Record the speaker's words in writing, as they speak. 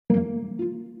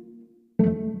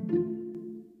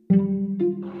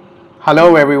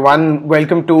Hello, everyone.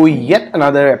 Welcome to yet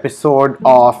another episode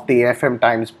of the FM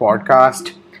Times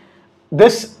podcast.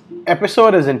 This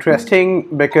episode is interesting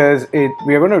because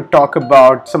we are going to talk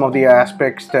about some of the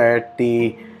aspects that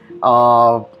the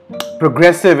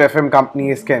progressive FM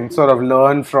companies can sort of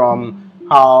learn from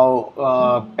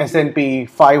how S&P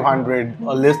 500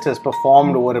 a list has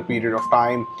performed over a period of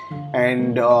time.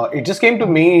 And it just came to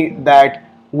me that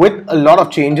with a lot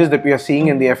of changes that we are seeing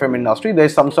in the FM industry,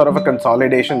 there's some sort of a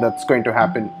consolidation that's going to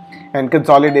happen. And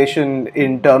consolidation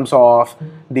in terms of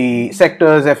the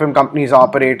sectors FM companies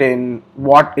operate in,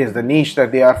 what is the niche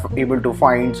that they are able to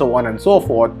find, so on and so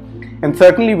forth. And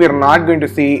certainly we're not going to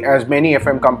see as many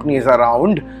FM companies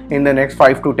around in the next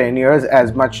 5 to 10 years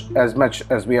as much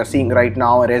as we are seeing right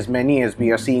now, or as many as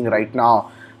we are seeing right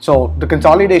now. So the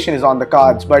consolidation is on the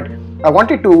cards, but I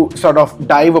wanted to sort of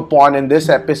dive upon in this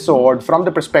episode from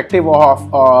the perspective of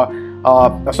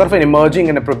sort of an emerging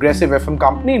and a progressive FM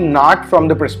company, not from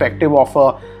the perspective of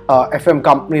a FM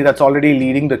company that's already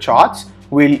leading the charts.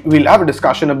 We'll have a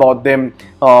discussion about them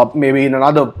maybe in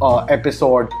another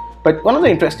episode. But one of the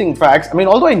interesting facts,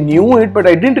 although I knew it, but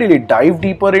I didn't really dive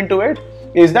deeper into it,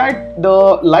 is that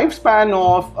the lifespan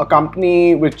of a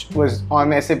company which was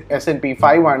on S&P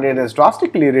 500 has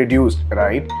drastically reduced,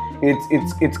 right?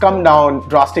 It's come down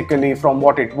drastically from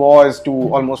what it was to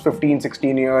almost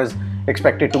 15-16 years,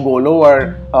 expected to go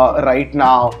lower right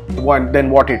now than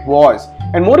what it was.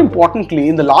 And more importantly,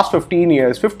 in the last 15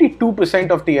 years, 52%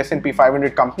 of the S&P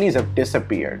 500 companies have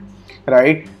disappeared.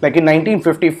 Right, like in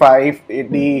 1955,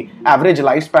 the average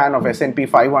lifespan of S&P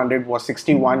 500 was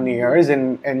 61 years,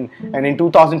 and in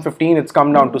 2015 it's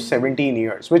come down to 17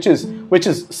 years, which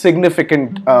is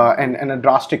significant and a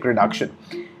drastic reduction.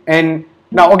 And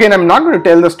now again, I'm not going to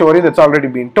tell the story that's already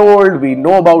been told. We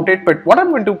know about it, but what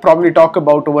I'm going to probably talk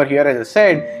about over here, as I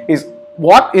said, is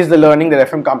what is the learning that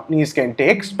FM companies can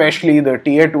take, especially the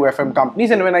tier 2 FM companies.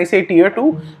 And when I say tier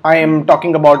 2, I am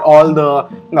talking about all the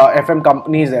FM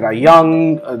companies that are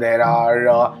young. There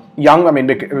are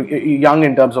young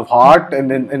in terms of heart,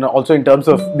 and also in terms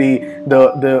of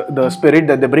the spirit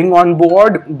that they bring on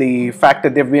board, the fact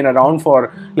that they've been around for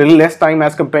a little less time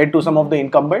as compared to some of the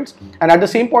incumbents. And at the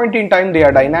same point in time, they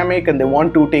are dynamic and they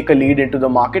want to take a lead into the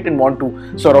market and want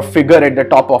to sort of figure at the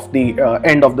top of the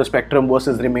end of the spectrum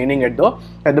versus remaining at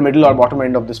the middle or bottom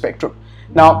end of the spectrum.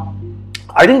 Now,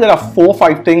 I think there are 4 or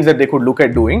 5 things that they could look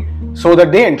at doing so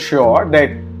that they ensure that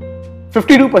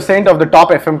 52% of the top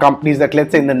FM companies that,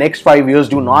 let's say, in the next 5 years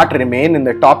do not remain in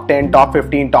the top 10, top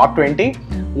 15, top 20.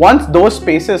 Once those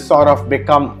spaces sort of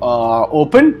become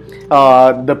open,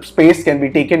 the space can be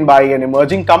taken by an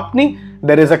emerging company.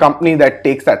 There is a company that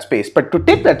takes that space. But to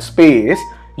take that space,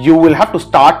 you will have to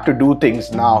start to do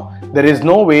things now. There is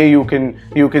no way you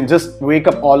can just wake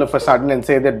up all of a sudden and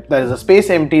say that there is a space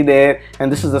empty there and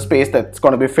this is the space that's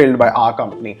going to be filled by our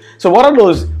company. So what are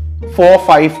those 4 or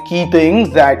 5 key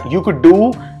things that you could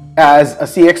do as a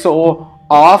CXO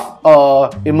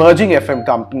of an emerging FM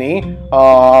company?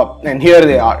 And here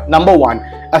they are. Number 1,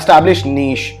 establish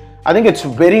niche. I think it's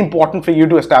very important for you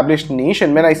to establish niche,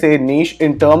 and when I say niche,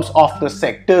 in terms of the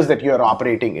sectors that you are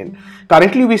operating in.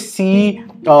 Currently, we see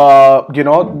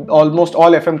almost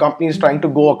all FM companies trying to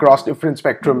go across different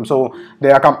spectrums. So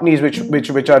there are companies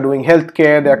which are doing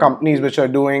healthcare. There are companies which are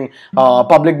doing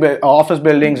public office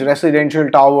buildings, residential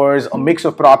towers, a mix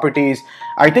of properties.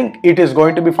 I think it is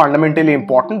going to be fundamentally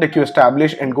important that you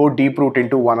establish and go deep root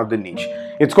into one of the niche.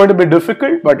 It's going to be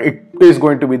difficult, but it is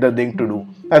going to be the thing to do.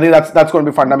 I think that's going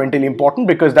to be fundamentally important,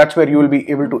 because that's where you will be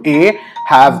able to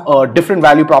have a different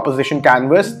value proposition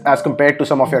canvas as compared to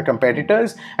some of your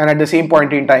competitors, and at the same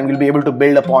point in time you'll be able to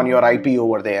build upon your IP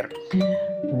over there.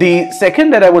 The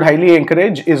second that I would highly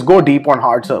encourage is go deep on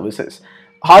hard services.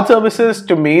 Hard services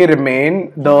to me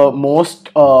remain the most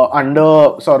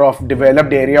under sort of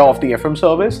developed area of the FM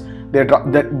service.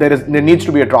 There needs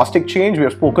to be a drastic change. We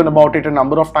have spoken about it a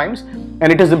number of times,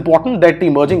 and it is important that the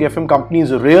emerging FM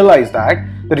companies realize that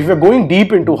if you're going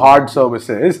deep into hard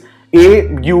services,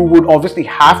 you would obviously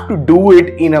have to do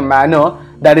it in a manner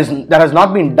that has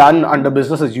not been done under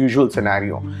business as usual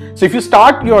scenario. So if you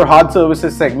start your hard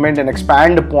services segment and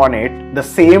expand upon it the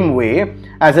same way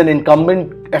as an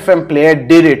incumbent FM player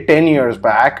did it 10 years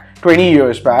back, 20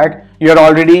 years back, you're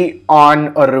already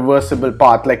on a reversible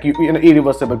path, like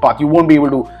irreversible path. You won't be able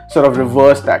to sort of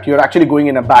reverse that. You're actually going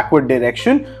in a backward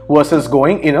direction versus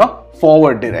going in a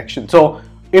forward direction. So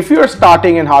if you're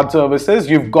starting in hard services,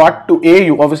 you've got to,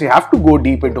 you obviously have to go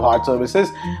deep into hard services.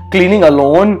 Cleaning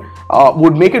alone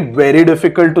would make it very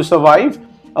difficult to survive.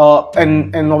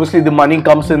 And obviously the money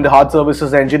comes in the hard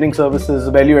services, engineering services,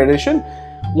 value addition.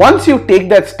 Once you take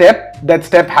that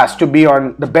step has to be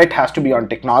on, the bet has to be on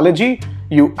technology.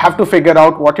 You have to figure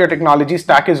out what your technology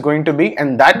stack is going to be,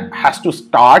 and that has to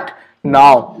start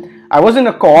now. I was in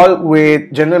a call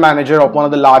with general manager of one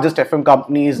of the largest FM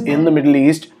companies in the Middle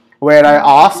East, where I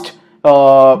asked,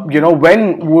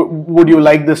 when would you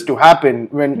like this to happen,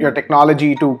 when your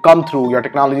technology to come through, your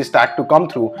technology stack to come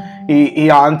through. He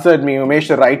answered me, Umesh,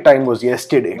 the right time was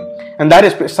yesterday. And that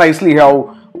is precisely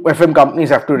how FM companies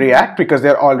have to react, because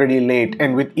they're already late.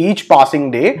 And with each passing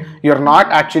day, you're not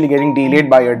actually getting delayed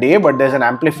by a day, but there's an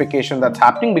amplification that's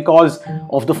happening because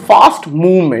of the fast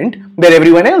movement that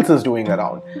everyone else is doing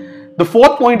around. The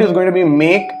fourth point is going to be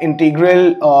make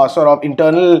integral sort of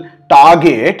internal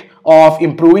target of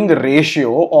improving the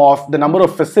ratio of the number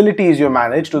of facilities you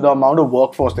manage to the amount of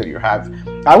workforce that you have.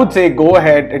 I would say go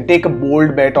ahead and take a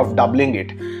bold bet of doubling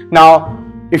it. Now,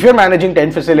 if you're managing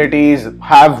 10 facilities,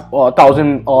 have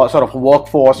 1,000 sort of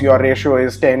workforce, your ratio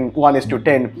is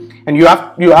 1:10, and you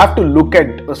have to look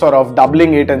at sort of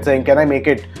doubling it and saying, can I make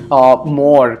it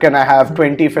more? Can I have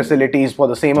 20 facilities for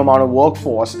the same amount of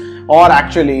workforce, or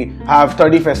actually have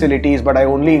 30 facilities but I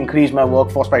only increase my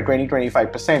workforce by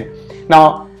 20-25%?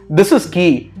 Now, this is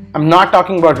key. I'm not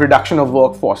talking about reduction of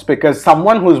workforce, because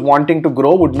someone who's wanting to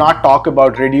grow would not talk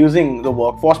about reducing the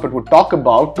workforce, but would talk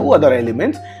about two other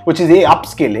elements, which is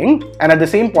upskilling, and at the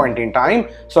same point in time,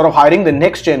 sort of hiring the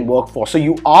next gen workforce. So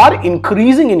you are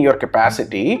increasing in your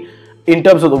capacity in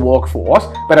terms of the workforce,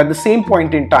 but at the same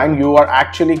point in time, you are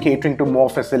actually catering to more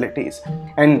facilities.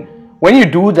 And when you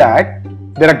do that,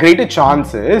 there are greater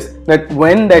chances that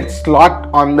when that slot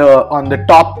on the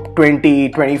top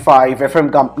 20-25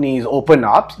 FM companies open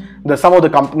up, some of the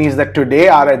companies that today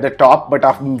are at the top but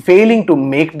are failing to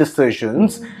make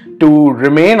decisions to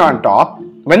remain on top,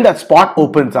 when that spot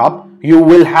opens up, you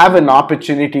will have an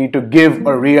opportunity to give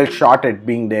a real shot at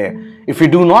being there. If you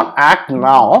do not act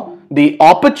now, the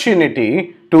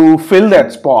opportunity to fill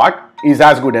that spot is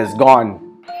as good as gone.